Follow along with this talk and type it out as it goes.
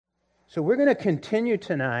So we're going to continue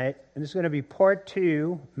tonight, and it's going to be part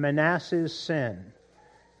 2, Manasseh's sin.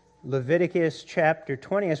 Leviticus chapter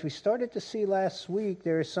 20. As we started to see last week,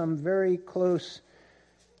 there are some very close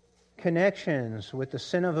connections with the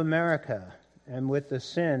sin of America and with the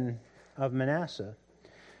sin of Manasseh.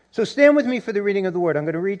 So stand with me for the reading of the Word. I'm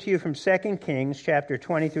going to read to you from 2 Kings chapter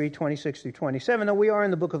 23, 26 through 27. Now, we are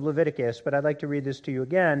in the book of Leviticus, but I'd like to read this to you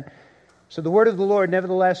again. So the word of the Lord,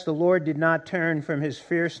 nevertheless, the Lord did not turn from his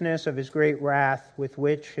fierceness of his great wrath with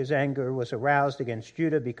which his anger was aroused against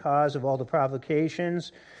Judah because of all the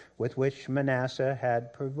provocations with which Manasseh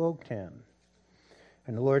had provoked him.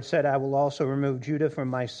 And the Lord said, I will also remove Judah from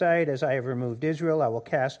my sight as I have removed Israel. I will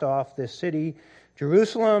cast off this city,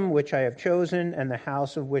 Jerusalem, which I have chosen, and the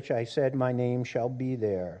house of which I said my name shall be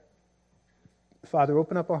there. Father,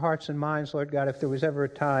 open up our hearts and minds, Lord God, if there was ever a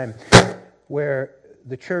time where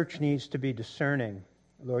the church needs to be discerning.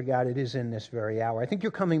 Lord God, it is in this very hour. I think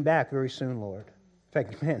you're coming back very soon, Lord. In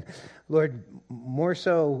fact, man, Lord, more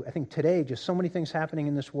so, I think today, just so many things happening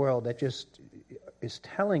in this world that just is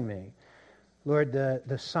telling me, Lord,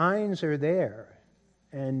 the signs are there,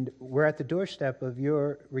 and we're at the doorstep of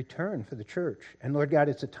your return for the church. And Lord God,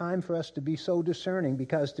 it's a time for us to be so discerning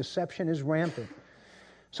because deception is rampant.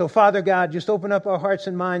 So, Father God, just open up our hearts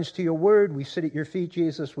and minds to your word. We sit at your feet,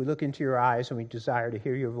 Jesus. We look into your eyes, and we desire to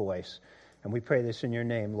hear your voice. And we pray this in your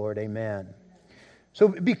name, Lord. Amen. So,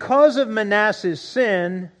 because of Manasseh's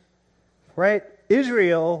sin, right,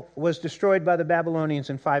 Israel was destroyed by the Babylonians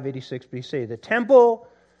in 586 BC. The temple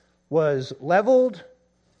was leveled,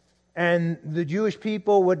 and the Jewish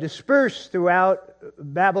people were dispersed throughout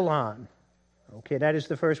Babylon. Okay, that is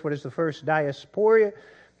the first. What is the first? Diaspora.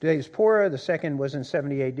 The second was in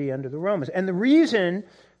 70 AD under the Romans. And the reason,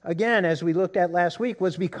 again, as we looked at last week,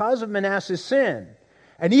 was because of Manasseh's sin.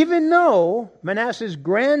 And even though Manasseh's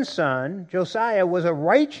grandson, Josiah, was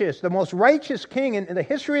the most righteous king in the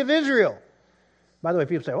history of Israel. By the way,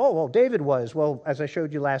 people say, oh, well, David was. Well, as I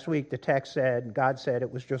showed you last week, the text said, God said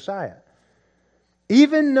it was Josiah.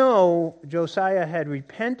 Even though Josiah had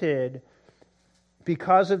repented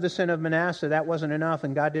because of the sin of Manasseh, that wasn't enough,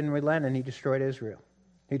 and God didn't relent, and he destroyed Israel.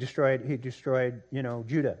 He destroyed,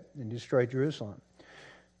 Judah and destroyed Jerusalem.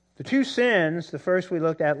 The two sins, the first we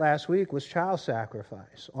looked at last week was child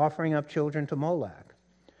sacrifice, offering up children to Molech.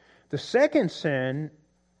 The second sin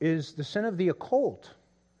is the sin of the occult.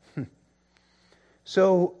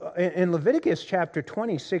 So in Leviticus chapter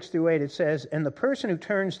 26 through 8, it says, and the person who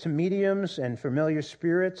turns to mediums and familiar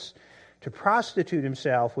spirits to prostitute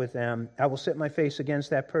himself with them, I will set my face against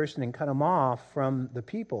that person and cut him off from the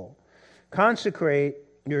people. Consecrate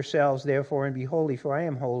yourselves, therefore, and be holy, for I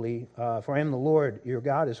am holy, for I am the Lord, your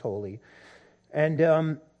God is holy.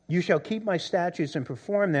 And you shall keep my statutes and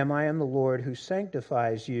perform them. I am the Lord who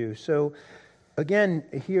sanctifies you. So, again,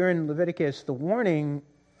 here in Leviticus, the warning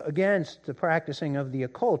against the practicing of the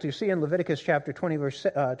occult. You see in Leviticus chapter 20, verse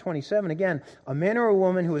 27, again, a man or a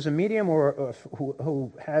woman who is a medium or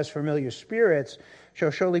who has familiar spirits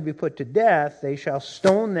shall surely be put to death. They shall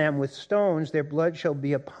stone them with stones. Their blood shall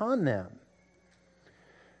be upon them.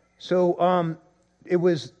 So it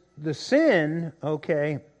was the sin,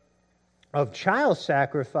 of child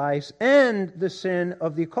sacrifice and the sin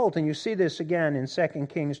of the occult. And you see this again in 2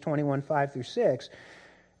 Kings 21, 5 through 6.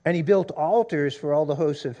 And he built altars for all the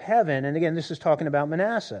hosts of heaven. And again, this is talking about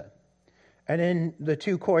Manasseh. And in the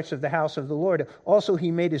two courts of the house of the Lord. Also,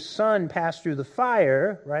 he made his son pass through the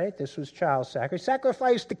fire, right? This was child sacrifice.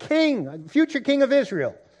 Sacrificed the king, future king of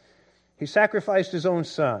Israel. He sacrificed his own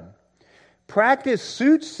son. Practiced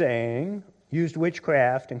soothsaying, used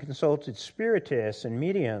witchcraft, and consulted spiritists and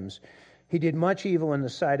mediums. He did much evil in the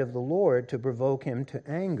sight of the Lord to provoke him to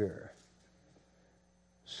anger.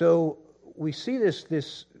 So we see this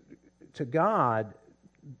to God,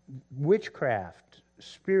 witchcraft,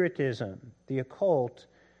 spiritism, the occult,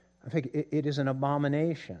 I think it is an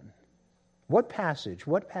abomination. What passage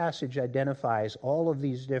identifies all of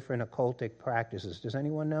these different occultic practices? Does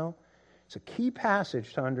anyone know? It's a key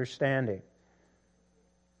passage to understanding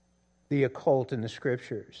the occult in the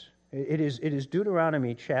Scriptures. It is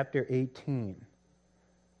Deuteronomy chapter 18,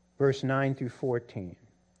 verse 9 through 14.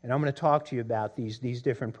 And I'm going to talk to you about these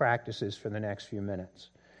different practices for the next few minutes.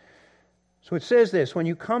 So it says this, when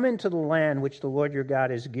you come into the land which the Lord your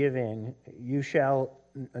God is giving, you shall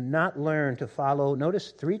not learn to follow,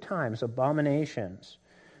 notice 3 times, abominations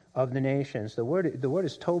of the nations. The word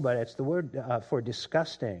is toba. It's the word for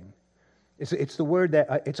disgusting. It's the word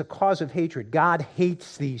that it's a cause of hatred. God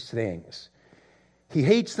hates these things. He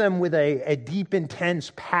hates them with a deep,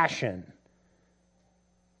 intense passion.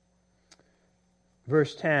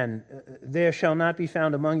 Verse 10, there shall not be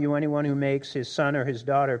found among you anyone who makes his son or his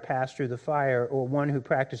daughter pass through the fire, or one who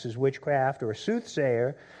practices witchcraft, or a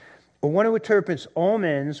soothsayer, or one who interprets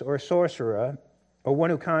omens, or a sorcerer, or one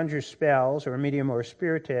who conjures spells, or a medium, or a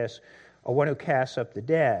spiritist, or one who casts up the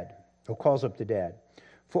dead, or calls up the dead.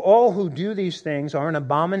 For all who do these things are an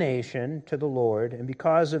abomination to the Lord, and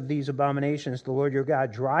because of these abominations, the Lord your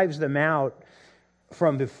God drives them out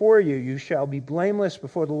from before you. You shall be blameless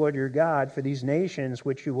before the Lord your God, for these nations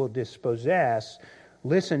which you will dispossess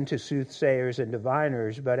listen to soothsayers and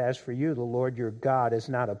diviners, but as for you, the Lord your God has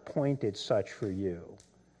not appointed such for you.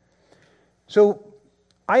 So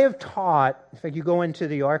I have taught, in fact, you go into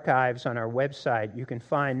the archives on our website, you can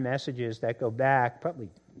find messages that go back, probably,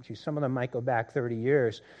 some of them might go back 30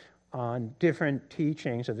 years, on different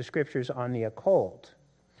teachings of the Scriptures on the occult.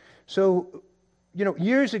 So,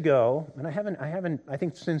 years ago, and I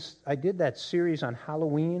think since I did that series on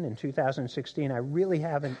Halloween in 2016, I really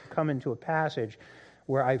haven't come into a passage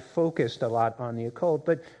where I focused a lot on the occult.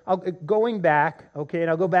 But going back, and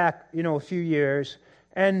I'll go back, a few years,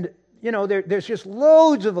 and, there's just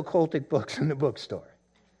loads of occultic books in the bookstore.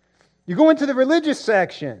 You go into the religious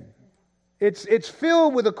section, it's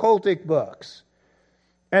filled with occultic books.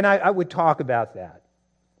 And I would talk about that.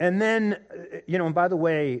 And then, and by the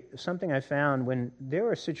way, something I found, when there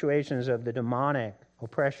are situations of the demonic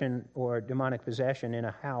oppression or demonic possession in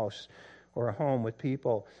a house or a home with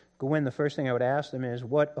people, go in, the first thing I would ask them is,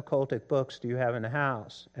 what occultic books do you have in the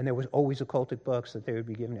house? And there was always occultic books that they would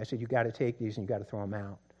be giving. I said, you got to take these and you got to throw them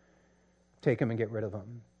out. Take them and get rid of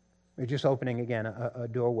them. We're just opening, again, a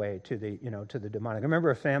doorway to the, to the demonic. I remember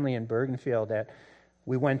a family in Bergenfield that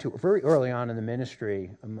we went to very early on in the ministry,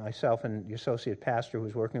 myself and the associate pastor who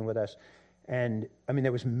was working with us, and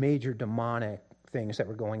there was major demonic things that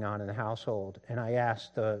were going on in the household. And I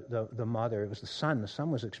asked the mother, it was the son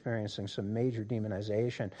was experiencing some major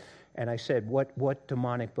demonization, and I said, what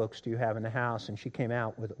demonic books do you have in the house? And she came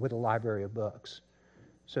out with a library of books.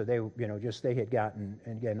 So they had gotten,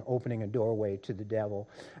 and again, opening a doorway to the devil.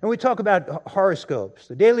 And we talk about horoscopes,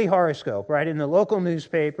 the daily horoscope, right? In the local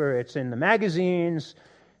newspaper, it's in the magazines,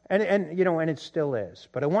 and it still is.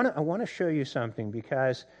 But I want to show you something,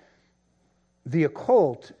 because the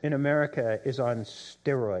occult in America is on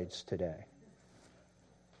steroids today.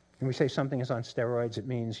 When we say something is on steroids, it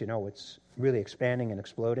means, it's really expanding and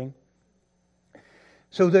exploding.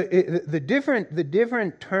 So the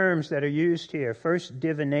different terms that are used here, first,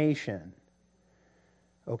 divination,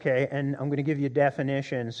 okay, and I'm going to give you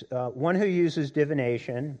definitions. One who uses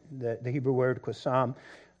divination, the Hebrew word qasam,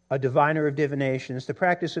 a diviner of divinations. The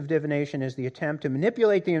practice of divination is the attempt to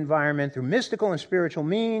manipulate the environment through mystical and spiritual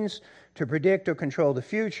means to predict or control the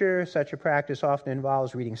future. Such a practice often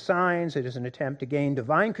involves reading signs. It is an attempt to gain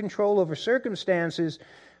divine control over circumstances,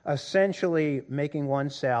 essentially making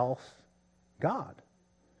oneself God.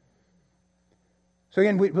 So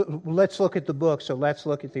again, let's look at the book. So let's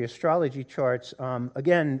look at the astrology charts.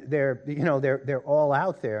 Again, they're all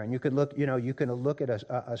out there, and you can look at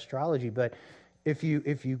astrology. But if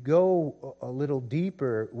you go a little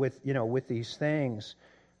deeper with these things,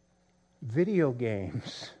 video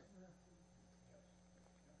games,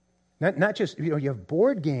 not just you have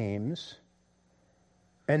board games,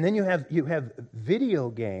 and then you have video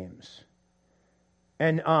games.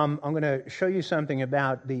 And I'm going to show you something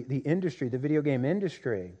about the industry, the video game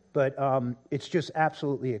industry, but it's just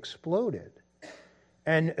absolutely exploded.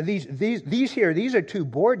 And these are two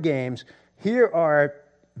board games. Here are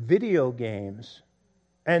video games,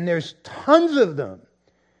 and there's tons of them.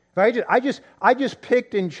 I just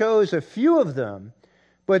picked and chose a few of them,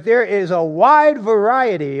 but there is a wide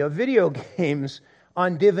variety of video games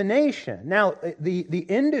on divination. Now, the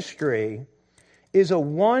industry is a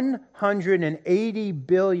 $180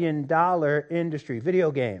 billion industry,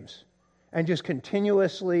 video games, and just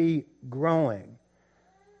continuously growing.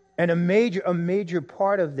 And a major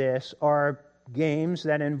part of this are games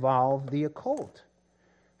that involve the occult.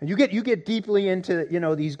 And you get deeply into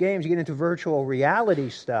these games, you get into virtual reality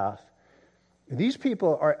stuff. These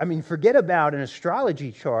people are, forget about an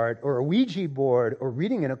astrology chart or a Ouija board or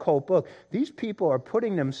reading an occult book. These people are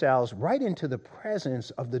putting themselves right into the presence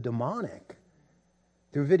of the demonic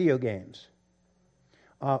through video games.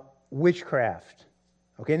 Witchcraft.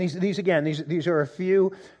 Okay, and these are a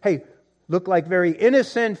few, look like very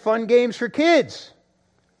innocent, fun games for kids,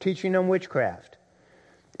 teaching them witchcraft.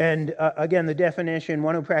 And again, the definition,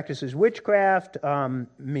 one who practices witchcraft,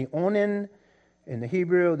 mi'onin in the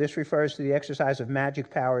Hebrew, this refers to the exercise of magic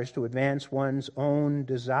powers to advance one's own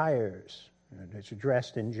desires. And it's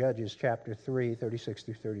addressed in Judges chapter 3, 36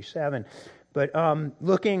 through 37. But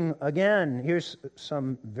looking again, here's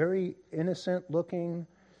some very innocent-looking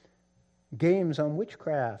games on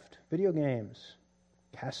witchcraft, video games,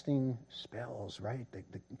 casting spells, right?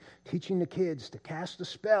 Teaching the kids to cast a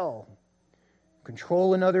spell,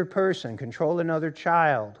 control another person, control another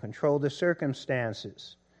child, control the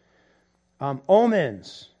circumstances.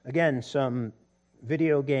 Omens, again, some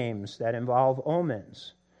video games that involve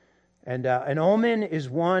omens. And an omen is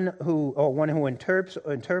one who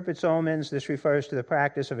interprets omens. This refers to the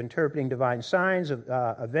practice of interpreting divine signs of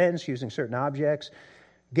events using certain objects,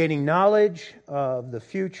 gaining knowledge of the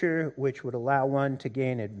future, which would allow one to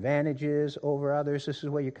gain advantages over others. This is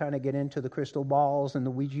where you kind of get into the crystal balls and the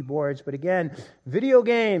Ouija boards. But again, video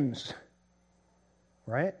games,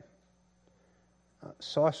 right?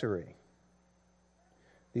 Sorcery.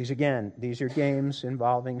 These are games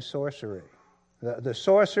involving sorcery. The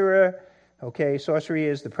sorcerer, sorcery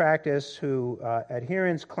is the practice who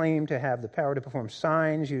adherents claim to have the power to perform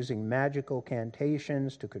signs using magical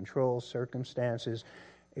cantations to control circumstances.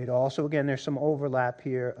 It also, again, there's some overlap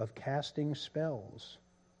here of casting spells.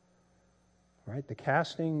 Right? The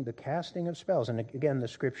casting of spells. And again, the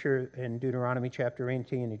scripture in Deuteronomy chapter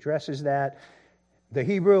 18 addresses that. The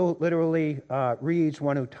Hebrew literally reads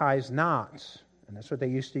one who ties knots. And that's what they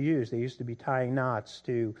used to use. They used to be tying knots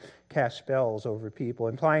to cast spells over people,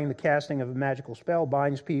 implying the casting of a magical spell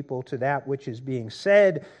binds people to that which is being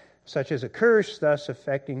said, such as a curse, thus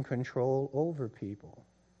affecting control over people.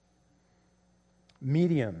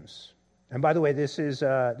 Mediums. And by the way, this is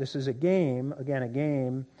a game, again, a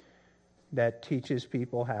game that teaches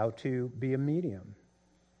people how to be a medium.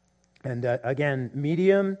 And again,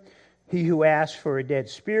 medium, he who asks for a dead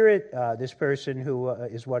spirit, this person who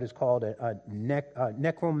is what is called a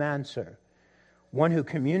necromancer, one who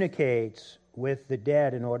communicates with the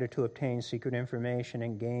dead in order to obtain secret information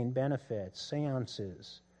and gain benefits,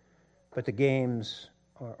 seances. But the games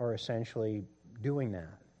are essentially doing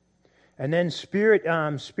that. And then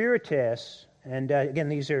spiritists, and again,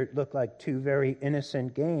 these look like two very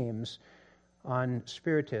innocent games on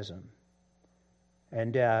spiritism.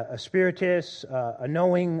 And a spiritist, a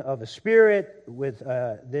knowing of a spirit, with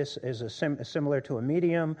this is similar to a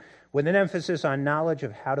medium, with an emphasis on knowledge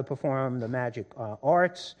of how to perform the magic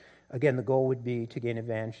arts. Again, the goal would be to gain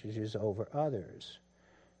advantages over others.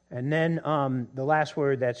 And then the last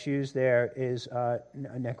word that's used there is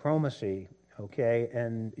necromancy. Okay,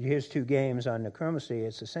 and here's two games on necromancy.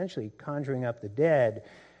 It's essentially conjuring up the dead.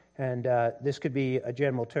 And this could be a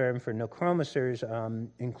general term for necromancers,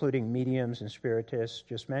 including mediums and spiritists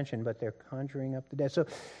just mentioned, but they're conjuring up the dead. So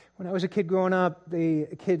when I was a kid growing up, the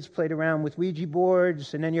kids played around with Ouija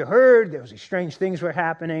boards, and then you heard there was these strange things were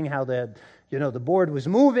happening, how the board was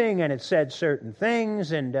moving and it said certain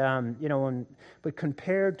things, and but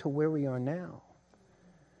compared to where we are now.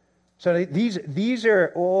 So these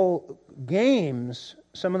are all games,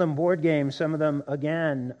 some of them board games, some of them,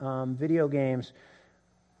 again, video games,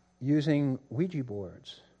 using Ouija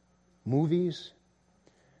boards, movies.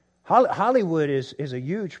 Hollywood is a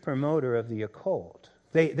huge promoter of the occult.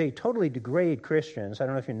 They totally degrade Christians. I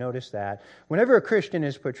don't know if you noticed that. Whenever a Christian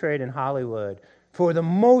is portrayed in Hollywood, for the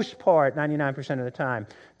most part, 99% of the time,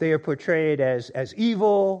 they are portrayed as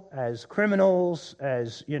evil, as criminals,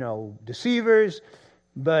 as deceivers.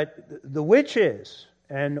 But the witches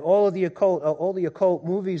and all the occult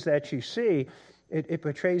movies that you see, it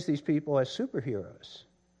portrays these people as superheroes.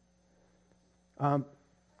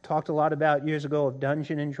 Talked a lot about years ago of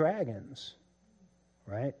Dungeons and Dragons,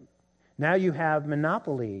 right? Now you have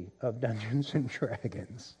monopoly of Dungeons and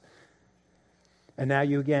Dragons. And now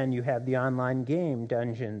you have the online game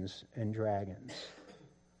Dungeons and Dragons.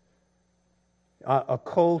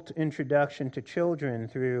 Occult introduction to children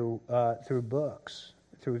through books,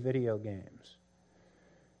 through video games.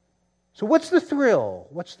 So what's the thrill?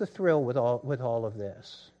 What's the thrill with all of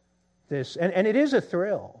this? And it is a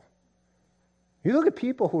thrill. You look at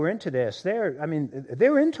people who are into this; they're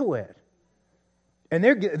into it, and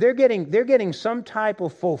they're getting some type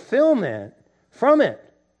of fulfillment from it.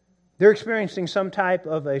 They're experiencing some type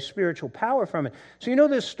of a spiritual power from it. So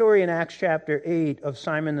this story in Acts chapter 8 of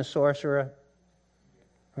Simon the sorcerer,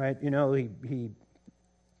 right? He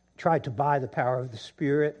tried to buy the power of the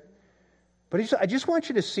Spirit, but I just want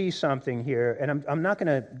you to see something here, and I'm not going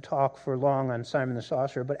to talk for long on Simon the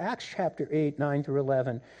sorcerer, but Acts chapter 8, 9 through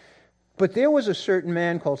 11. But there was a certain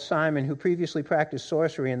man called Simon who previously practiced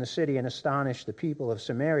sorcery in the city and astonished the people of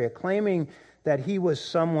Samaria, claiming that he was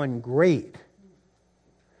someone great,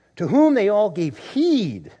 to whom they all gave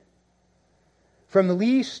heed, from the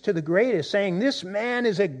least to the greatest, saying, "This man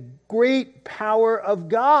is a great power of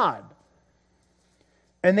God."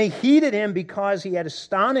 And they heeded him because he had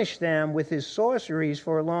astonished them with his sorceries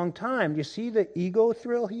for a long time. Do you see the ego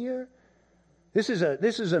thrill here? This is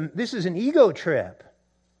an ego trip.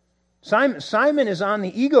 Simon is on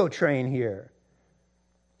the ego train here.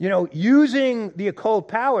 Using the occult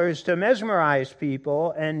powers to mesmerize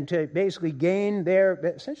people and to basically gain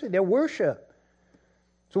essentially their worship.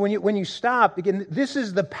 So when you stop, again, this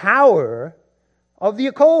is the power of the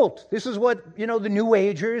occult. This is what, the New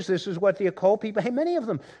Agers, this is what the occult people, many of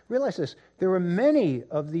them, realize this, there are many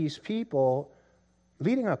of these people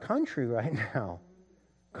leading our country right now.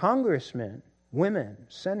 Congressmen, women,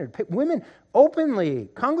 senators, women openly,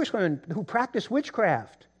 congresswomen who practice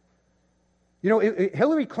witchcraft.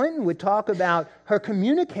 Hillary Clinton would talk about her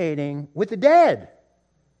communicating with the dead.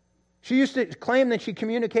 She used to claim that she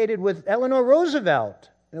communicated with Eleanor Roosevelt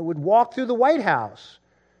and would walk through the White House.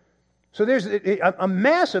 So there's a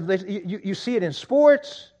massive, you see it in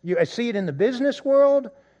sports, I see it in the business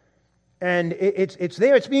world, and it's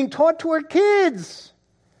there. It's being taught to our kids.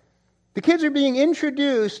 The kids are being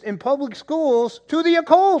introduced in public schools to the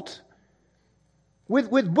occult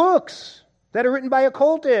with books that are written by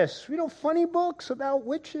occultists. Funny books about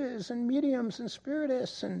witches and mediums and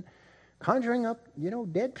spiritists and conjuring up,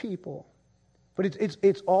 dead people. But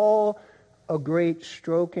it's all a great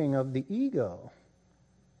stroking of the ego.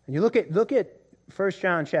 And you look at 1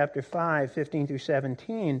 John chapter 5, 15 through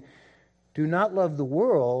 17. Do not love the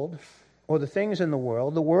world or the things in the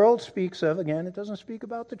world. The world speaks of, again, it doesn't speak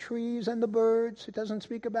about the trees and the birds. It doesn't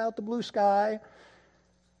speak about the blue sky.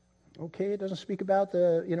 Okay, it doesn't speak about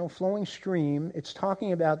the, flowing stream. It's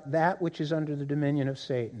talking about that which is under the dominion of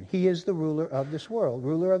Satan. He is the ruler of this world.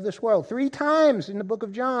 Ruler of this world. 3 times in the book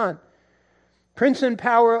of John. Prince and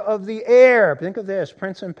power of the air. Think of this.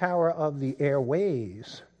 Prince and power of the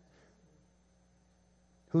airways.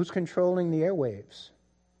 Who's controlling the airwaves?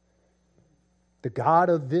 The God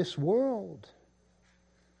of this world.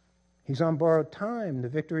 He's on borrowed time. The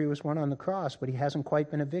victory was won on the cross, but he hasn't quite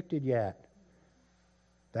been evicted yet.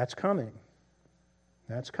 That's coming.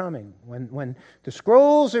 That's coming. When the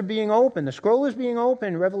scrolls are being opened, the scroll is being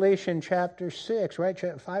opened, Revelation chapter 6, right?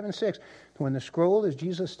 5 and 6. When the scroll is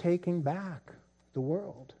Jesus taking back the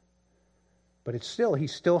world. But he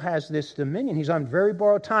still has this dominion. He's on very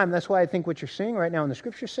borrowed time. That's why I think what you're seeing right now, and the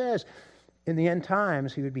scripture says, in the end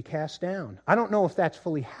times, he would be cast down. I don't know if that's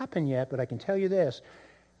fully happened yet, but I can tell you this.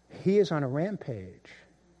 He is on a rampage.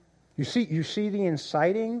 You see the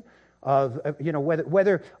inciting of,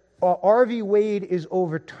 whether R.V. Wade is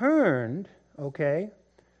overturned, okay,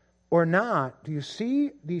 or not. Do you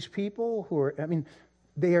see these people who are,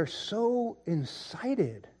 they are so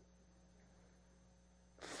incited,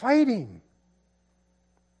 fighting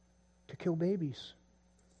to kill babies.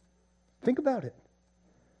 Think about it.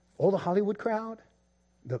 All the Hollywood crowd,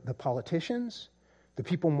 the politicians, the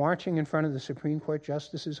people marching in front of the Supreme Court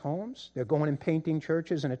justices' homes. They're going and painting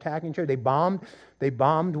churches and attacking churches. They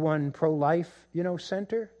bombed one pro-life,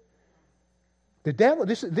 center. The devil.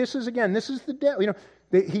 This is the devil.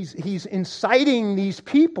 He's inciting these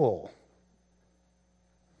people.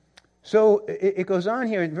 So it goes on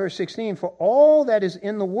here in verse 16. For all that is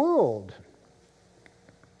in the world,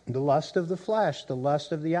 the lust of the flesh, the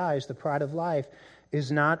lust of the eyes, the pride of life,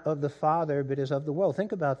 is not of the Father, but is of the world.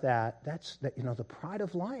 Think about that. That's the pride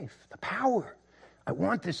of life, the power. I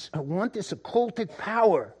want this occultic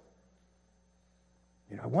power.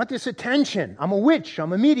 I want this attention. I'm a witch.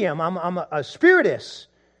 I'm a medium. I'm a spiritist.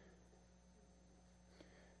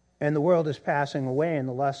 And the world is passing away in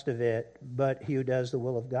the lust of it, but he who does the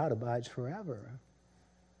will of God abides forever.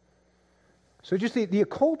 So just the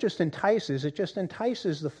occult just entices. It just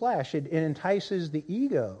entices the flesh. It entices the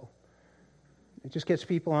ego. It just gets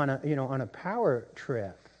people on a power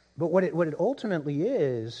trip. But what it ultimately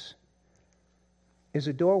is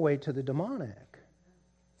a doorway to the demonic.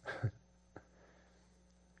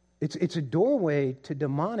 It's a doorway to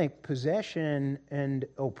demonic possession and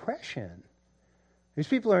oppression. These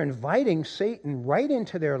people are inviting Satan right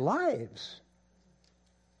into their lives.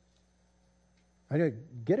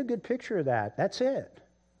 Get a good picture of that. That's it.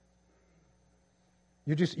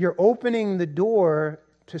 You're opening the door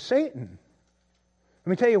to Satan. Let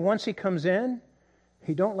me tell you, once he comes in,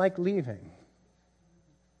 he don't like leaving.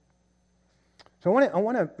 So I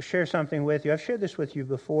want to share something with you. I've shared this with you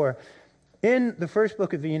before. In the first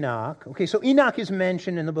book of Enoch, okay, so Enoch is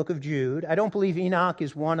mentioned in the book of Jude. I don't believe Enoch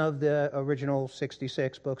is one of the original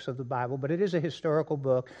 66 books of the Bible, but it is a historical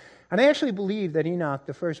book. And I actually believe that Enoch,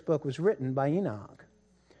 the first book, was written by Enoch.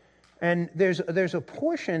 And there's a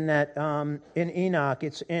portion that in Enoch,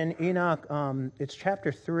 it's in Enoch, it's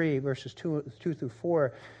chapter 3, verses 2 through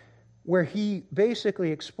 4, where he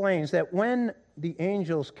basically explains that when the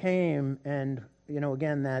angels came and,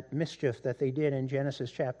 again, that mischief that they did in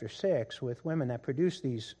Genesis chapter 6 with women that produced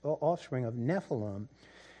these offspring of Nephilim,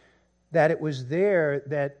 that it was there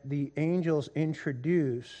that the angels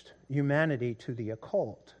introduced humanity to the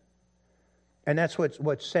occult. And that's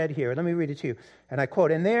what's said here. Let me read it to you. And I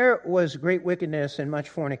quote, "And there was great wickedness and much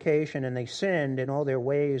fornication, and they sinned, and all their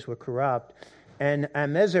ways were corrupt. And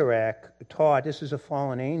Amezerek taught," this is a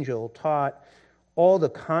fallen angel, "taught all the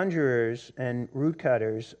conjurers and root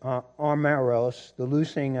cutters, Armaros, the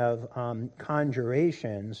loosing of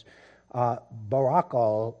conjurations,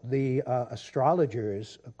 Barakal, the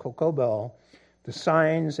astrologers, Kokobel, the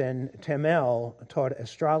signs, and Temel taught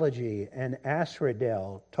astrology, and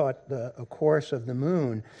Asradel taught the course of the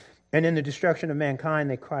moon. And in the destruction of mankind,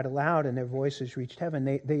 they cried aloud, and their voices reached heaven."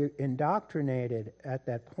 They indoctrinated at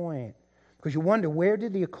that point. Because you wonder, where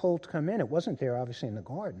did the occult come in? It wasn't there, obviously, in the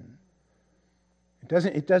garden.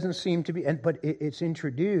 It doesn't seem to be, but it's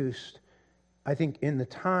introduced, I think, in the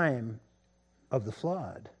time of the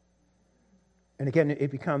flood. And again, it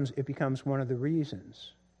becomes one of the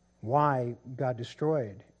reasons why God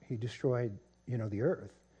destroyed. He destroyed, the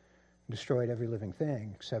earth, destroyed every living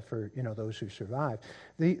thing except for, those who survived.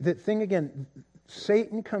 The thing again,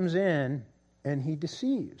 Satan comes in and he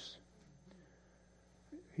deceives.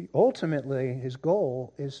 Ultimately, his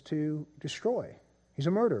goal is to destroy. He's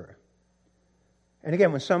a murderer. And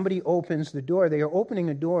again, when somebody opens the door, they are opening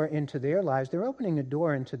a door into their lives. They're opening a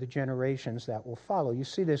door into the generations that will follow. You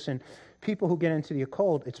see this in people who get into the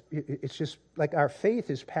occult. It's just like our faith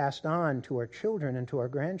is passed on to our children and to our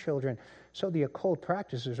grandchildren. So the occult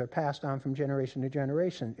practices are passed on from generation to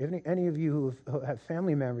generation. Any of you who have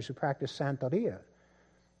family members who practice Santeria,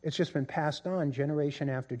 it's just been passed on generation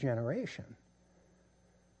after generation.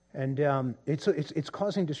 And it's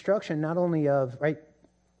causing destruction not only of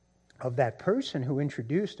that person who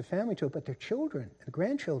introduced the family to it, but their children, the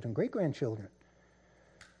grandchildren, great-grandchildren.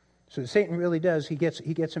 So Satan really does, he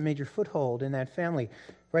gets a major foothold in that family.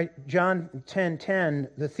 Right? John 10:10,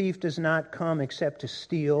 "The thief does not come except to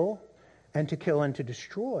steal and to kill and to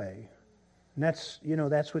destroy." And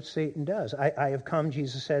that's what Satan does. I have come,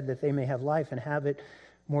 Jesus said, that they may have life and have it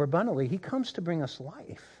more abundantly. He comes to bring us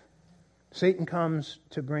life. Satan comes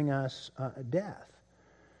to bring us death.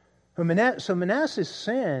 So Manasseh's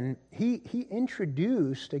sin, he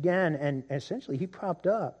introduced, again, and essentially he propped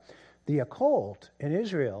up the occult in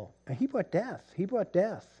Israel. And he brought death. He brought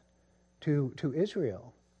death to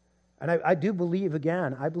Israel. And I do believe,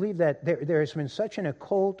 again, I believe that there has been such an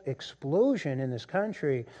occult explosion in this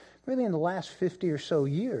country, really in the last 50 or so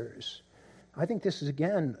years. I think this is,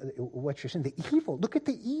 again, what you're saying, the evil. Look at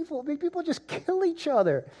the evil. I mean, people just kill each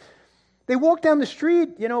other. They walk down the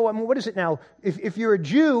street, what is it now? If you're a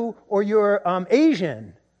Jew or you're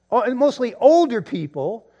Asian, mostly older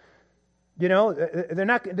people, they're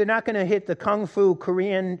not going to hit the kung fu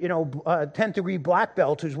Korean, 10th degree black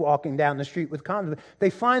belt who's walking down the street with condoms.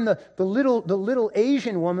 They find the little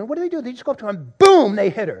Asian woman. What do? They just go up to her and boom,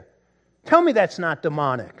 they hit her. Tell me that's not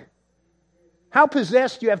demonic. How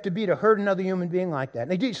possessed do you have to be to hurt another human being like that?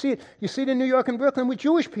 And you see it in New York and Brooklyn with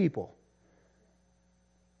Jewish people.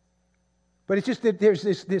 But it's just that there's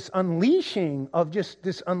this unleashing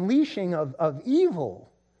of evil.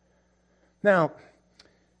 Now,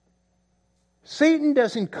 Satan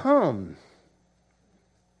doesn't come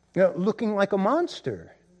looking like a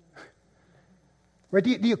monster. Right?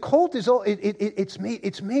 The occult is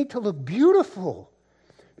it's made to look beautiful.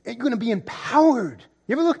 You're going to be empowered.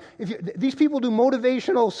 You ever look? These people do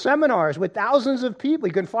motivational seminars with thousands of people.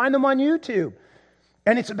 You can find them on YouTube,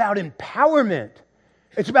 and it's about empowerment.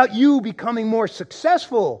 It's about you becoming more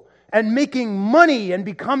successful and making money and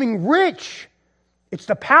becoming rich. It's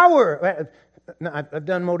the power. I've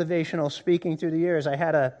done motivational speaking through the years. I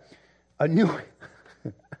had a new,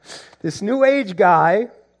 this new age guy.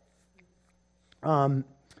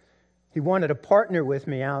 He wanted to partner with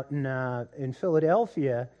me out in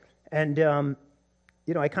Philadelphia, and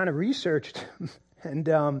I kind of researched him,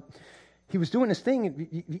 and he was doing this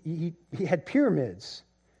thing. He had pyramids.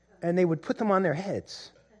 And they would put them on their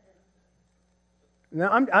heads.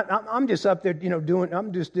 Now I'm just up there, doing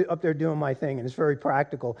my thing, and it's very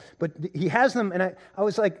practical. But he has them, and I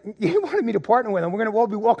was like, he wanted me to partner with him. We're going to all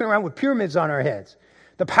be walking around with pyramids on our heads.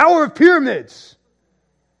 The power of pyramids.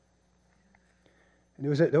 And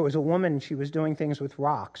there was a woman. She was doing things with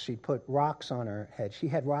rocks. She'd put rocks on her head. She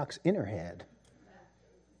had rocks in her head.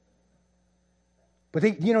 But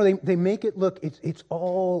they make it look. It's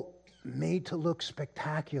all made to look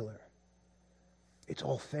spectacular. It's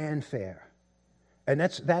all fanfare. And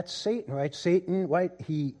that's Satan, right? Satan, right?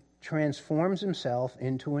 He transforms himself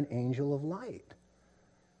into an angel of light.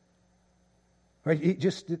 Right?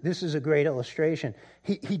 This is a great illustration.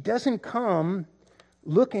 He doesn't come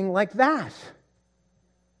looking like that.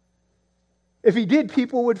 If he did,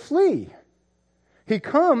 people would flee. He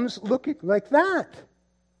comes looking like that.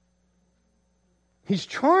 He's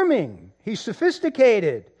charming. He's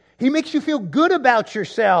sophisticated. He makes you feel good about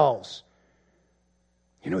yourselves.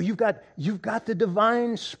 You know, you've got the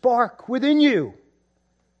divine spark within you.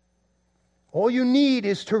 All you need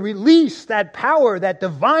is to release that power, that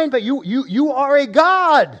divine, but you are a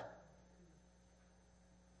God.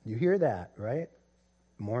 You hear that, right?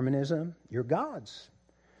 Mormonism, you're gods.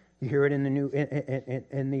 You hear it in the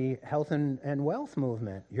in the health and wealth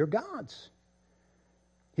movement. You're gods.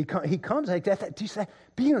 He comes like that.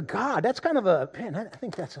 Being a god, that's kind of a, man, I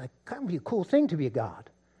think that's like kind of be a cool thing to be a god.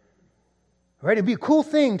 Right? It'd be a cool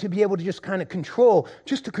thing to be able to just kind of control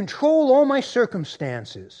all my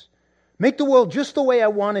circumstances. Make the world just the way I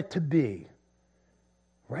want it to be.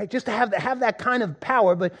 Right? Just to have that kind of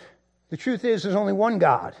power, but the truth is there's only one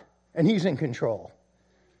God, and He's in control.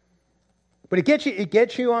 But it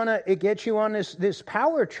gets you on this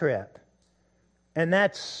power trip. And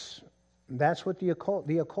that's what the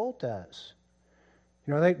occult does.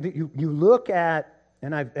 You know, you look at,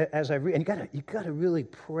 and as I read, and you got to really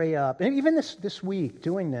pray up. And even this week,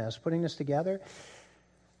 doing this, putting this together,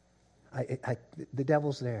 the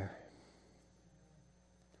devil's there.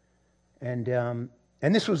 And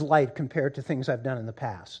this was light compared to things I've done in the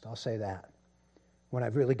past. I'll say that. When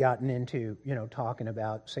I've really gotten into, talking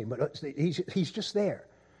about Satan, but he's just there,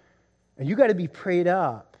 and you got to be prayed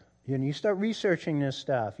up. You start researching this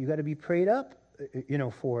stuff. You got to be prayed up,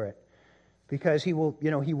 for it, because he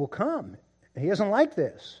will come. He doesn't like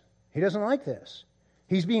this. He doesn't like this.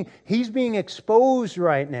 He's being exposed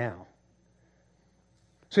right now.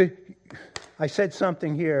 So I said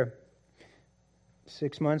something here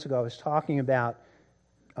 6 months ago. I was talking about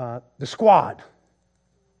the squad.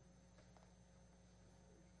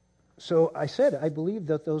 So I said, I believe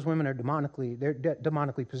that those women are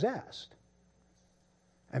demonically possessed.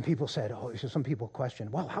 And people said, some people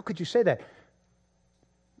questioned, well, how could you say that?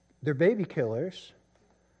 They're baby killers.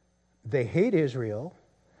 They hate Israel.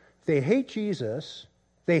 They hate Jesus.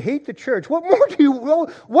 They hate the church. What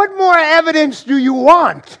more evidence do you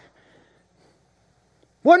want?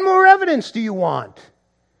 What more evidence do you want?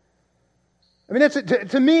 I mean,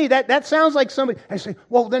 to me, that sounds like somebody, I say,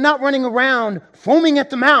 well, they're not running around foaming at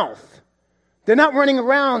the mouth. They're not running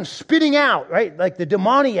around spitting out, right? Like the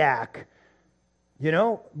demoniac.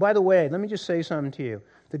 By the way, let me just say something to you.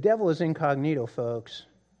 The devil is incognito, folks.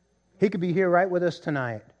 He could be here right with us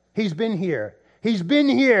tonight. He's been here. He's been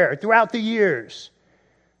here throughout the years.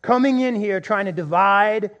 Coming in here, trying to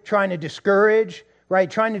divide, trying to discourage, right?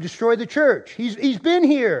 Trying to destroy the church. He's been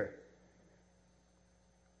here.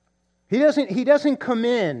 He doesn't come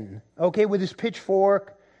in, with his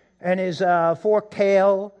pitchfork and his forked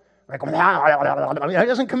tail. Like, he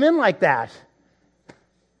doesn't come in like that.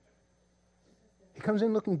 He comes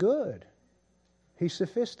in looking good. He's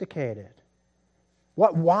sophisticated.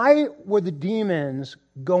 Why were the demons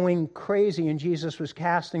going crazy and Jesus was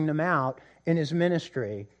casting them out in his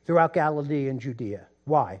ministry throughout Galilee and Judea?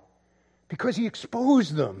 Why? Because he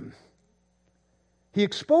exposed them. He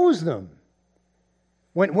exposed them.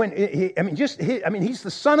 He's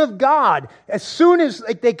the Son of God. As soon as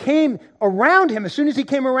they came around him, as soon as he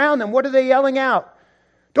came around them, what are they yelling out?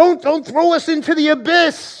 Don't throw us into the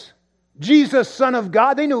abyss, Jesus, Son of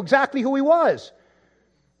God. They knew exactly who he was.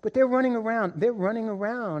 But they're running around. They're running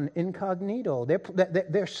around incognito.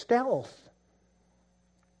 They're stealth.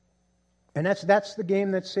 And that's the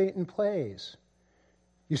game that Satan plays.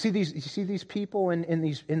 You see these people in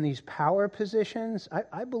these power positions?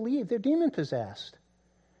 I believe they're demon possessed.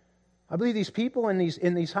 I believe these people in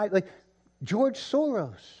these high, like George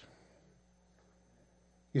Soros.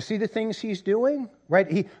 You see the things he's doing,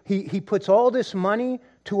 right? He puts all this money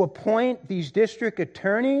to appoint these district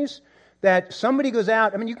attorneys that somebody goes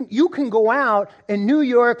out. I mean, you can go out in New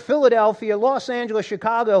York, Philadelphia, Los Angeles,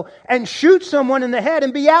 Chicago, and shoot someone in the head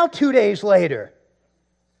and be out 2 days later.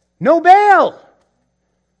 No bail.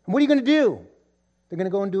 And what are you going to do? They're going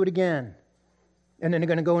to go and do it again. And then they're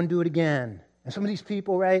going to go and do it again. And some of these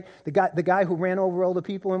people, right? The guy who ran over all the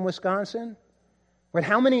people in Wisconsin, right?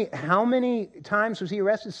 How many times was he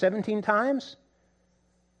arrested? 17 times?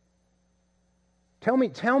 Tell me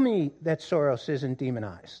that Soros isn't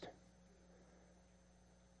demonized.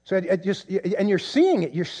 So and you're seeing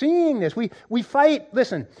it. You're seeing this. We fight.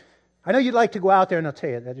 Listen, I know you'd like to go out there, and I'll tell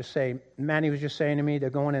you, they'll just say, Manny was just saying to me, they're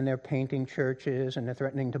going in there painting churches, and they're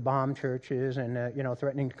threatening to bomb churches, and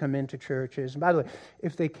threatening to come into churches. And by the way,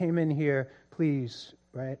 if they came in here, please,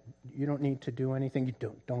 right, you don't need to do anything.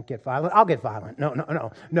 You don't get violent. I'll get violent.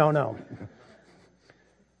 No.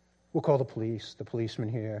 We'll call the police, the policeman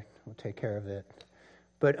here. We'll take care of it.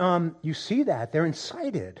 But you see that. They're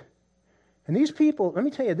incited. And these people, let me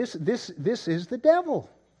tell you, this is the devil.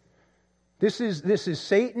 This is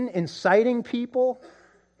Satan inciting people,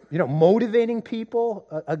 motivating people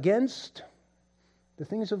against the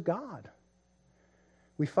things of God.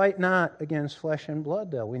 We fight not against flesh and blood,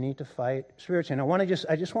 though. We need to fight spiritually. And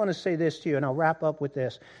I just want to say this to you, and I'll wrap up with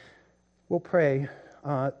this. We'll pray.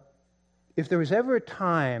 If there was ever a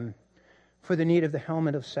time for the need of the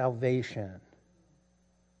helmet of salvation,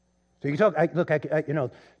 so you talk,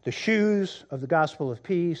 the shoes of the gospel of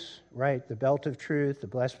peace, right? The belt of truth, the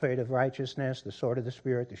breastplate of righteousness, the sword of the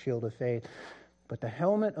Spirit, the shield of faith. But the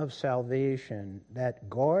helmet of salvation that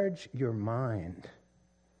guards your mind,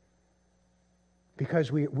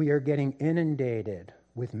 because we are getting inundated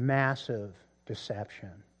with massive deception.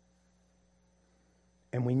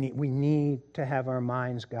 And we need to have our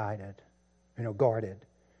minds guarded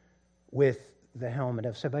with the helmet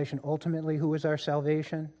of salvation. Ultimately, who is our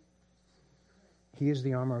salvation? He is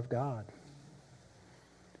the armor of God.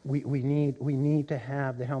 We need to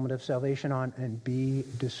have the helmet of salvation on and be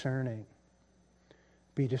discerning.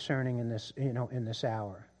 Be discerning in this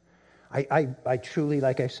hour. I truly,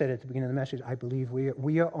 like I said at the beginning of the message, I believe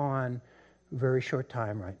we are on very short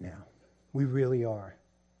time right now. We really are.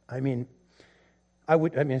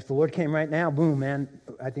 if the Lord came right now, boom, man,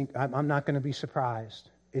 I think I'm not going to be surprised.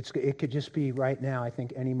 It could just be right now. I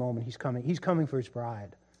think any moment He's coming. He's coming for His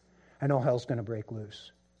bride. And all hell's going to break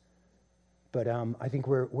loose. But I think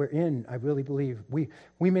we're in. I really believe we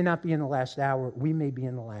may not be in the last hour. We may be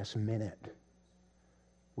in the last minute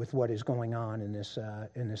with what is going on in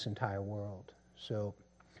this entire world. So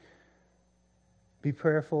be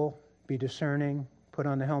prayerful, be discerning, put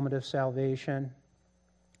on the helmet of salvation,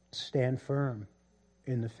 stand firm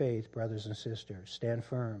in the faith, brothers and sisters. Stand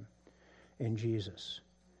firm in Jesus.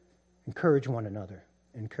 Encourage one another.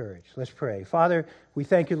 Encourage. Let's pray. Father, we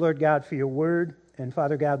thank you, Lord God, for your word. And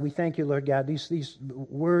Father God, we thank you, Lord God, these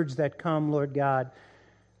words that come, Lord God,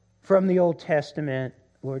 from the Old Testament,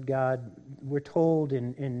 Lord God, we're told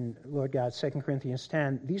in Lord God, 2 Corinthians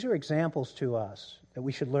 10, these are examples to us that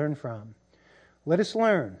we should learn from. Let us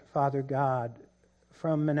learn, Father God,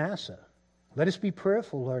 from Manasseh. Let us be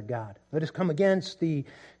prayerful, Lord God. Let us come against the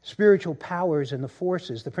spiritual powers and the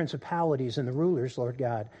forces, the principalities and the rulers, Lord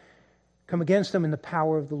God. Come against them in the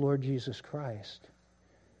power of the Lord Jesus Christ.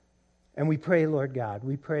 And we pray, Lord God,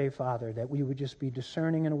 we pray, Father, that we would just be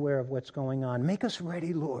discerning and aware of what's going on. Make us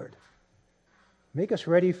ready, Lord. Make us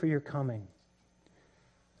ready for your coming.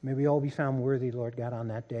 May we all be found worthy, Lord God, on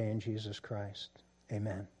that day in Jesus Christ.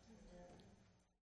 Amen.